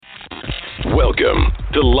Welcome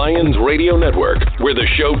to Lyons Radio Network, where the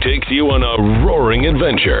show takes you on a roaring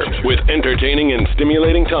adventure with entertaining and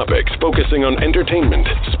stimulating topics focusing on entertainment,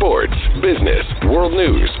 sports, business, world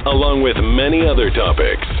news, along with many other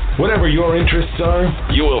topics. Whatever your interests are,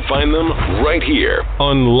 you will find them right here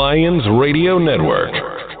on Lyons Radio Network.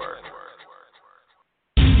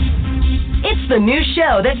 It's the new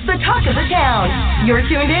show that's the talk of the town. You're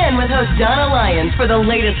tuned in with host Donna Lyons for the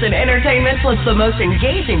latest in entertainment plus the most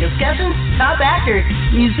engaging discussions, top actors,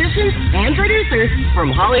 musicians, and producers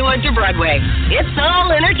from Hollywood to Broadway. It's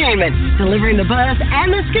all entertainment, delivering the buzz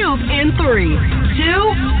and the scoop in 3,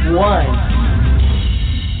 2, 1.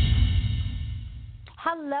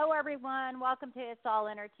 Hello, everyone. Welcome to It's All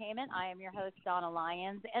Entertainment. I am your host, Donna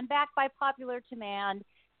Lyons, and back by popular demand,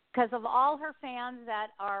 because of all her fans that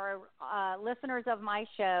are listeners of my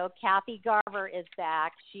show, Kathy Garver is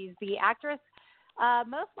back. She's the actress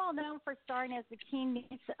most well known for starring as the teen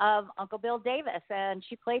niece of Uncle Bill Davis, and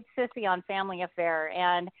she played Cissy on Family Affair.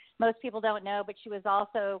 And most people don't know, but she was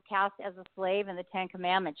also cast as a slave in the Ten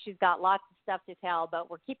Commandments. She's got lots of stuff to tell, but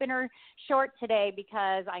we're keeping her short today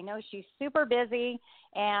because I know she's super busy,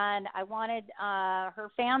 and I wanted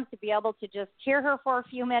her fans to be able to just hear her for a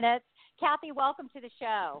few minutes. Kathy, welcome to the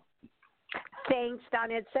show. Thanks,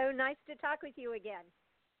 Donna. It's so nice to talk with you again.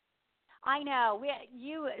 I know.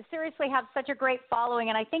 You seriously have such a great following,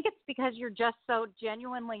 and I think it's because you're just so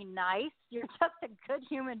genuinely nice. You're just a good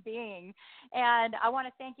human being, and I want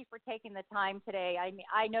to thank you for taking the time today.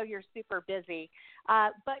 I know you're super busy,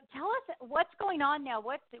 but tell us what's going on now.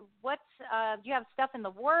 What's do you have stuff in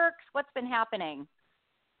the works? What's been happening?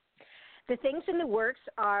 The things in the works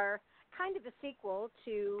are kind of a sequel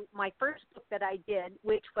to my first book that I did,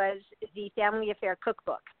 which was the Family Affair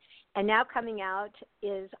Cookbook. And now coming out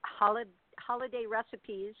is holiday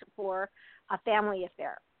recipes for a family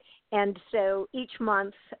affair. And so each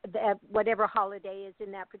month, whatever holiday is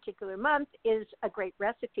in that particular month is a great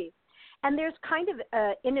recipe. And there's kind of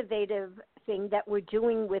an innovative thing that we're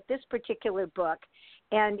doing with this particular book,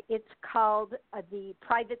 and it's called the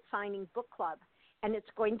Private Signing Book Club. And it's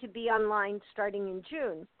going to be online starting in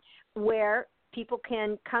June, where people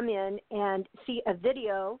can come in and see a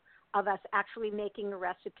video of us actually making a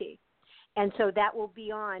recipe. And so that will be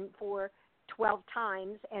on for 12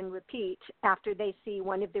 times and repeat after they see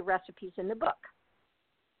one of the recipes in the book.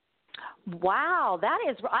 Wow,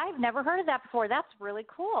 I've never heard of that before. That's really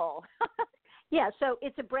cool. Yeah, so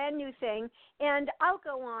it's a brand new thing. And I'll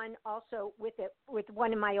go on also with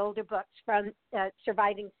one of my older books from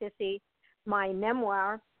Surviving Cissy, my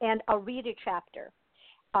memoir, and I'll read a chapter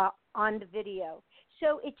on the video.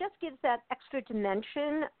 So it just gives that extra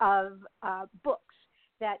dimension of books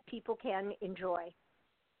that people can enjoy.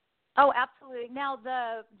 Oh, absolutely. Now,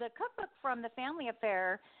 the cookbook from the Family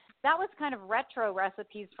Affair, that was kind of retro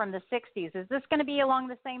recipes from the 60s. Is this going to be along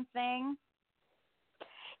the same thing?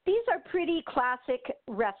 These are pretty classic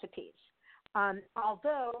recipes,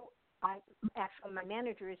 although my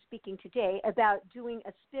manager is speaking today about doing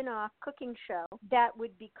a spin-off cooking show that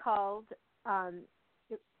would be called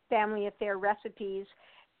Family Affair Recipes,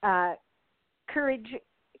 Courage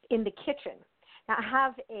in the Kitchen. Now, I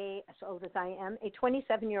have as old as I am, a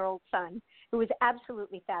 27-year-old son who is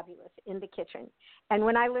absolutely fabulous in the kitchen. And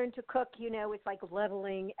when I learned to cook, it's like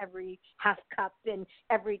leveling every half cup and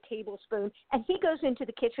every tablespoon. And he goes into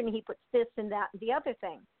the kitchen and he puts this and that and the other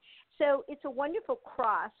thing. So it's a wonderful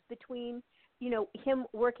cross between, him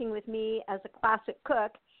working with me as a classic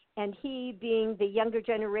cook and he being the younger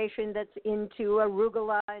generation that's into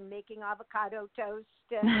arugula and making avocado toast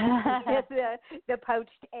and the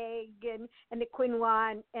poached egg and the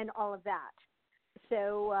quinoa and all of that.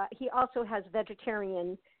 So he also has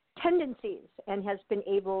vegetarian tendencies and has been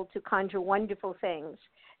able to conjure wonderful things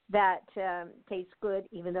that taste good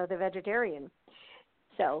even though they're vegetarian.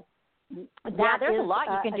 So there's a lot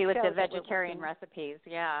you can do with the vegetarian recipes.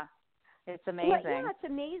 Yeah. It's amazing. Well, yeah, it's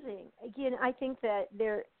amazing. Again, I think that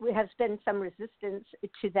there has been some resistance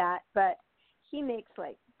to that, but he makes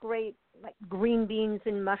great green beans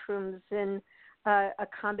and mushrooms and a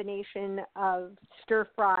combination of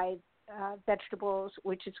stir-fried vegetables,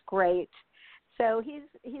 which is great. So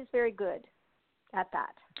he's very good at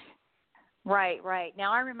that. Right.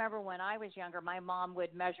 Now, I remember when I was younger, my mom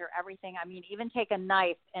would measure everything. I mean, even take a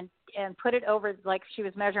knife and put it over like she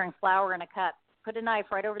was measuring flour in a cup. Put a knife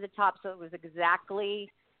right over the top so it was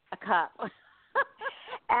exactly a cup.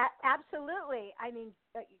 Absolutely. I mean,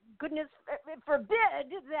 goodness forbid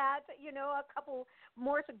that, a couple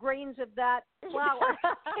more grains of that flour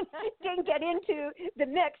can get into the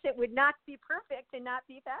mix. It would not be perfect and not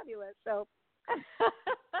be fabulous. So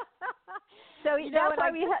So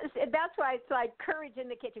that's why it's like courage in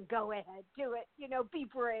the kitchen. Go ahead, do it. Be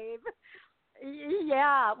brave.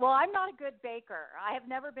 Yeah. Well, I'm not a good baker. I have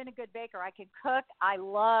never been a good baker. I can cook. I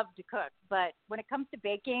love to cook, but when it comes to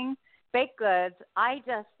baking baked goods, I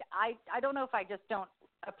don't know if I just don't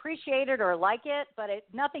appreciate it or like it, but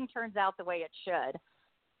nothing turns out the way it should.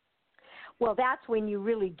 Well, that's when you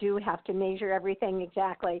really do have to measure everything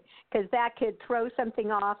exactly, because that could throw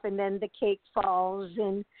something off, and then the cake falls,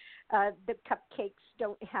 and the cupcakes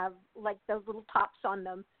don't have like those little tops on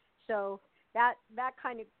them. So that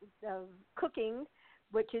kind of cooking,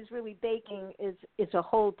 which is really baking, is a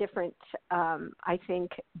whole different, I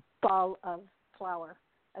think, ball of flour,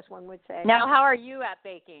 as one would say. Now, how are you at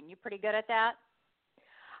baking? You pretty good at that?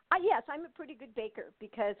 Yes, I'm a pretty good baker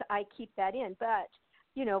because I keep that in. But,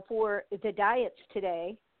 for the diets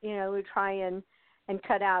today, we try and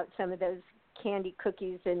cut out some of those candy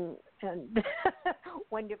cookies and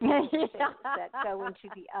wonderful things that go into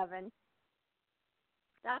the oven.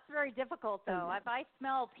 That's very difficult, though. If I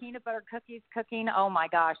smell peanut butter cookies cooking, oh, my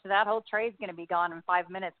gosh, that whole tray is going to be gone in 5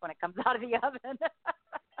 minutes when it comes out of the oven.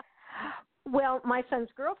 Well, my son's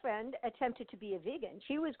girlfriend attempted to be a vegan.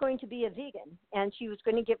 She was going to be a vegan, and she was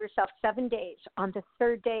going to give herself 7 days. On the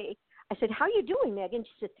third day, I said, how are you doing, Megan?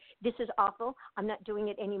 She said, this is awful. I'm not doing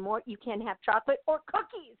it anymore. You can't have chocolate or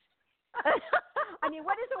cookies. I mean,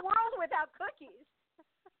 what is a world without cookies?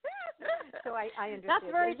 So I understood.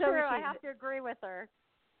 That's very true. I have to agree with her.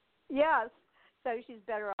 Yes. So she's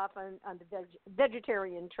better off on the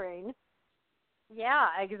vegetarian train. Yeah,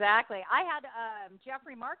 exactly. I had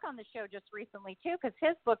Jeffrey Mark on the show just recently, too, because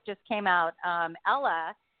his book just came out,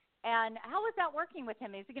 Ella. And how was that working with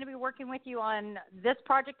him? Is he going to be working with you on this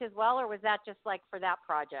project as well, or was that just like for that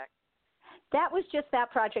project? That was just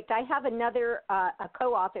that project. I have another a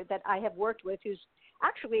co-author that I have worked with who's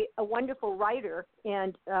actually a wonderful writer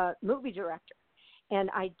and movie director. And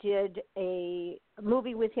I did a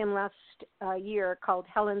movie with him last year called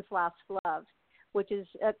Helen's Last Love, which is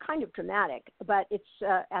kind of dramatic, but it's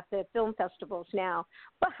at the film festivals now.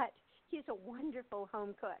 But he's a wonderful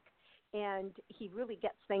home cook, and he really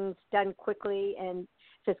gets things done quickly and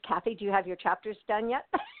says, Kathy, do you have your chapters done yet?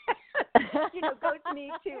 Goes to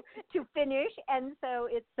me to finish, and so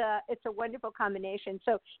it's a wonderful combination.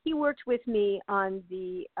 So he worked with me on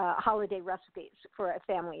the holiday recipes for A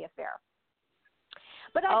Family Affair.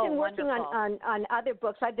 But I've been working on other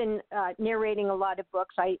books. I've been narrating a lot of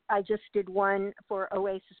books. I just did one for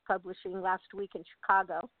Oasis Publishing last week in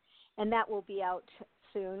Chicago, and that will be out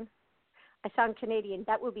soon. I sound Canadian.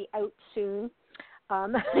 That will be out soon.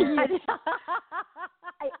 I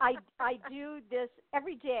do this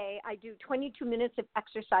every day. I do 22 minutes of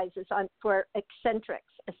exercises for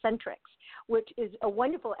eccentrics, which is a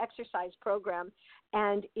wonderful exercise program,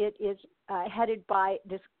 and it is headed by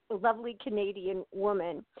this lovely Canadian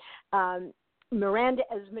woman, Miranda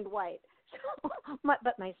Esmond White.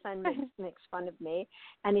 But my son makes fun of me,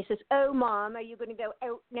 and he says, "Oh, Mom, are you going to go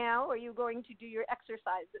out now, or are you going to do your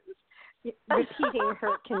exercises?" Repeating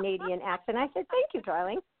her Canadian accent. I said, "Thank you,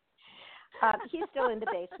 darling." He's still in the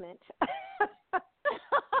basement.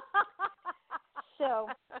 So,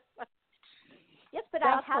 yes, but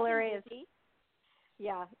that's I have hilarious. Busy.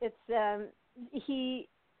 Yeah, it's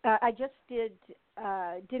I just did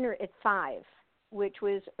Dinner at 5, which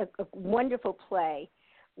was a wonderful play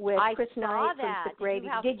with Chris Knight from The Brady.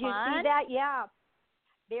 Did you see that? Yeah.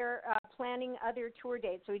 They're planning other tour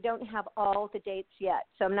dates, so we don't have all the dates yet.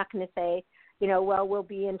 So I'm not going to say, we'll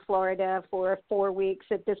be in Florida for 4 weeks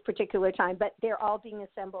at this particular time, but they're all being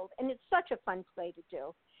assembled. And it's such a fun play to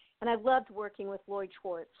do. And I loved working with Lloyd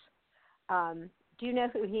Schwartz. Do you know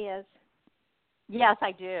who he is? Yes,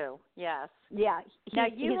 I do. Yes. Yeah. Now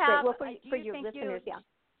he's have, great. Well, for your listeners, yeah.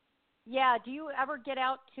 Yeah. Do you ever get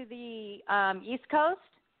out to the East Coast?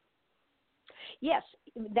 Yes,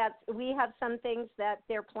 we have some things that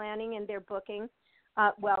they're planning and they're booking.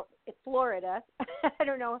 It's Florida. I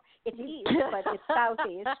don't know. It's east, but it's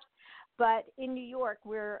southeast. But in New York,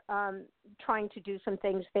 we're trying to do some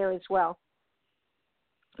things there as well.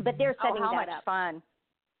 But they're setting that up. How much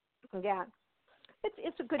fun! Yeah,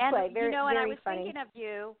 it's a good play. Very, and very I was funny.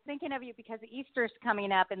 thinking of you because Easter's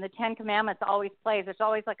coming up, and the 10 Commandments always plays. It's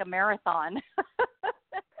always like a marathon.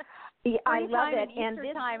 Yeah, I love it. And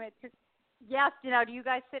Easter time, it's just, yes. Do you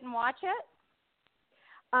guys sit and watch it?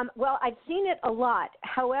 Well, I've seen it a lot.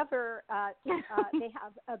 However, they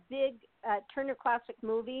have a big Turner Classic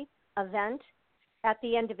Movie event at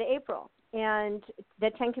the end of April, and the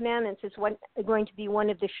 10 Commandments is going to be one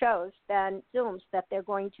of the shows and films that they're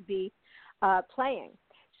going to be playing.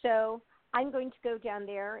 So I'm going to go down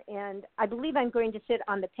there, and I believe I'm going to sit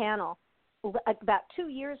on the panel about 2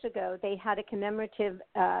 years ago, they had a commemorative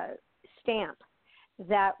stamp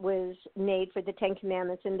that was made for the Ten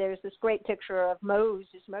Commandments, and there's this great picture of Moses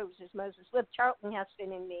with Charlton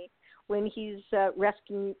Heston and me when he's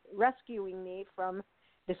rescuing me from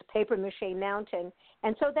this papier-mâché mountain.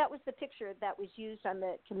 And so that was the picture that was used on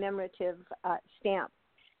the commemorative stamp.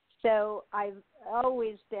 So I've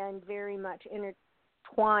always been very much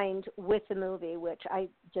intertwined with the movie, which I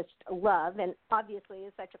just love, and obviously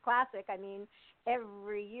is such a classic. I mean,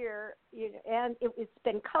 every year, and it's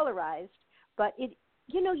been colorized, but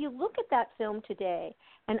you look at that film today,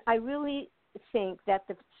 and I really think that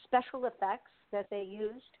the special effects that they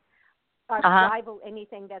used rival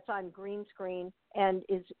anything that's on green screen and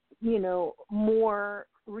is, more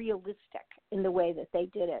realistic in the way that they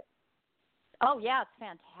did it. Oh, yeah, it's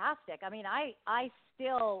fantastic. I mean, I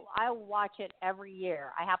watch it every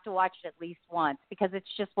year. I have to watch it at least once because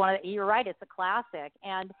it's just you're right, it's a classic.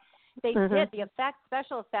 And they did, the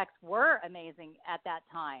special effects were amazing at that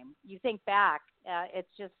time. You think back,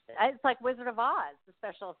 it's like Wizard of Oz, the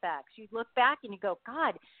special effects. You look back and you go,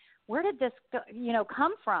 God, where did this,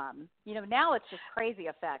 come from? Now it's just crazy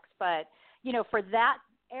effects. But, for that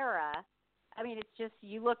era, I mean, it's just,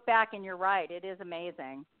 you look back and you're right. It is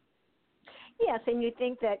amazing. Yes, and you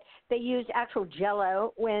think that they used actual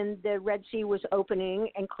Jell-O when the Red Sea was opening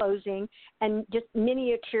and closing, and just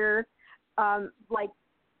miniature, like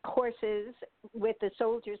horses with the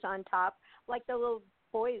soldiers on top, like the little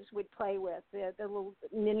boys would play with, the little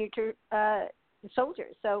miniature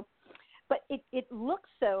soldiers. So, but it looks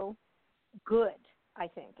so good, I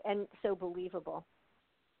think, and so believable.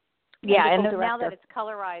 Yeah, and now that it's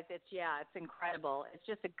colorized, it's incredible. It's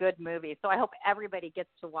just a good movie. So I hope everybody gets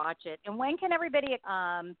to watch it. And when can everybody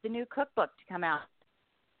the new cookbook to come out?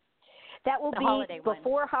 That will be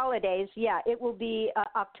before holidays. Yeah, it will be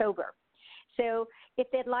October. So if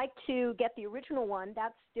they'd like to get the original one,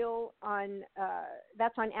 that's still on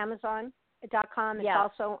Amazon.com. It's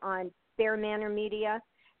also on Bear Manor Media.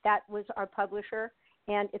 That was our publisher,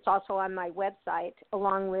 and it's also on my website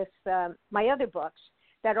along with my other books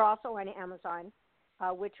that are also on Amazon,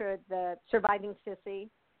 which are the Surviving Cissy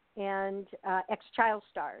and Ex-Child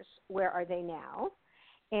Stars, Where Are They Now?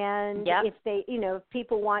 And if they, if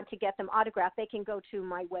people want to get them autographed, they can go to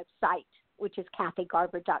my website, which is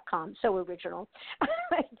kathygarver.com. So original.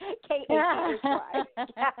 Kathy,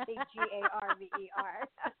 Kathy, Garver.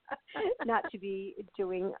 Not to be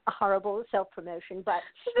doing a horrible self-promotion, but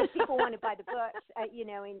if people want to buy the books,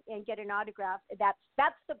 and get an autograph,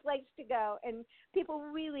 that's the place to go. And people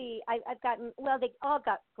really, I've gotten, they all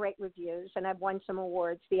got great reviews, and I've won some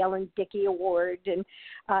awards, the Ellen Dickey Award and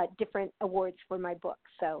different awards for my books.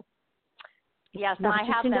 So. Yes, and I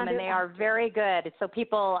have them, and they are very good. So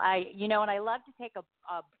people, and I love to take a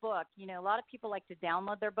book. A lot of people like to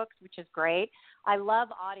download their books, which is great. I love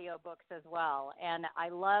audiobooks as well, and I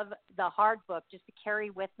love the hard book just to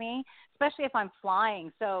carry with me, especially if I'm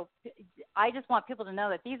flying. So I just want people to know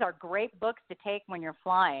that these are great books to take when you're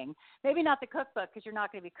flying. Maybe not the cookbook because you're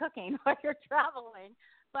not going to be cooking while you're traveling.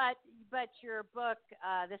 But your book,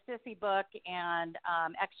 the Cissy book, and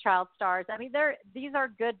Ex-Child Stars. I mean, these are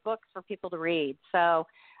good books for people to read. So,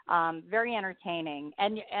 very entertaining.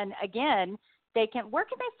 And again, where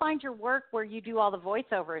can they find your work where you do all the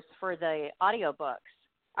voiceovers for the audiobooks?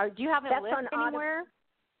 Or do you have a list anywhere?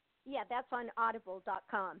 Yeah, that's on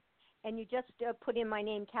Audible.com. And you just put in my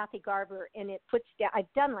name, Kathy Garver, and it puts down.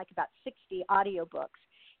 I've done like about 60 audiobooks,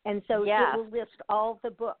 and so it will list all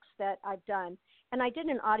the books that I've done. And I did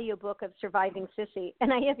an audiobook of Surviving Cissy,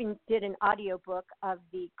 and I even did an audiobook of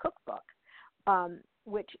the cookbook,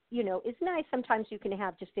 which, is nice. Sometimes you can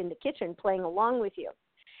have just in the kitchen playing along with you.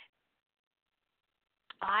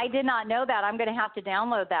 I did not know that. I'm going to have to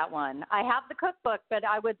download that one. I have the cookbook, but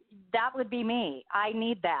that would be me. I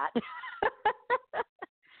need that.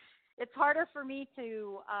 It's harder for me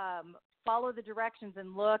to follow the directions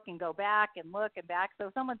and look and go back and look and back. So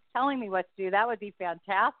if someone's telling me what to do, that would be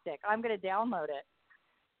fantastic. I'm going to download it.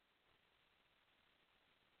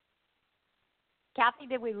 Kathy,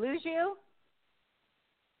 did we lose you?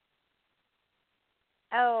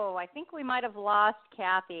 Oh, I think we might have lost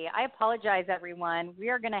Kathy. I apologize, everyone. We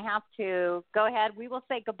are going to have to go ahead. We will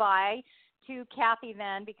say goodbye to Kathy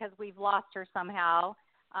then because we've lost her somehow,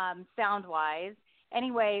 sound-wise.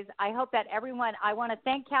 Anyways, I hope that everyone, I want to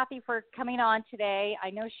thank Kathy for coming on today. I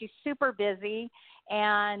know she's super busy,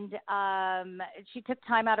 and she took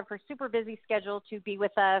time out of her super busy schedule to be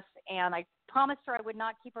with us, and I promised her I would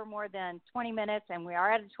not keep her more than 20 minutes, and we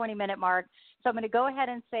are at a 20-minute mark. So I'm going to go ahead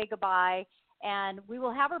and say goodbye, And we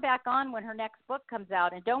will have her back on when her next book comes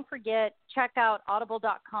out. And don't forget, check out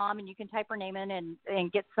audible.com, and you can type her name in and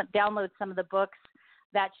download some of the books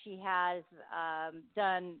that she has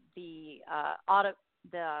done the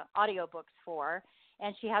audio books for.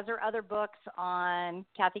 And she has her other books on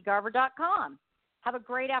kathygarver.com. Have a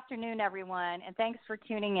great afternoon, everyone, and thanks for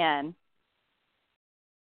tuning in.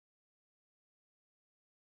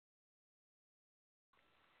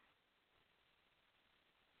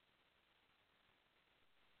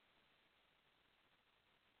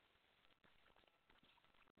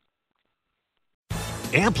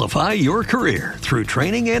 Amplify your career through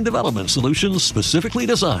training and development solutions specifically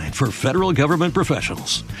designed for federal government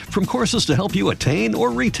professionals. From courses to help you attain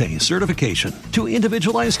or retain certification, to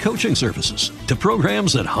individualized coaching services, to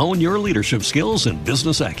programs that hone your leadership skills and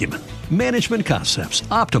business acumen, Management Concepts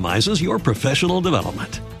optimizes your professional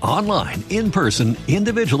development. Online, in person,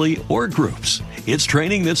 individually, or groups, it's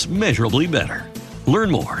training that's measurably better.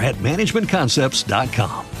 Learn more at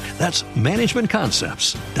managementconcepts.com. That's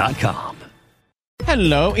managementconcepts.com.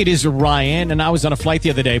 Hello, it is Ryan, and I was on a flight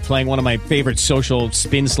the other day playing one of my favorite social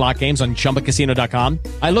spin slot games on ChumbaCasino.com.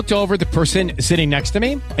 I looked over at the person sitting next to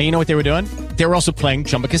me, and you know what they were doing? They were also playing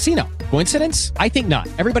Chumba Casino. Coincidence? I think not.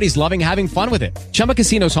 Everybody's loving having fun with it. Chumba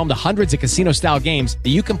Casino is home to hundreds of casino-style games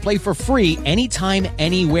that you can play for free anytime,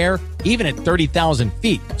 anywhere, even at 30,000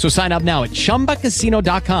 feet. So sign up now at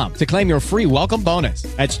ChumbaCasino.com to claim your free welcome bonus.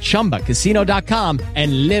 That's ChumbaCasino.com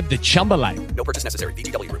and live the Chumba life. No purchase necessary.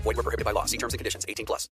 VGW. Void where prohibited by law. See terms and conditions. 18+.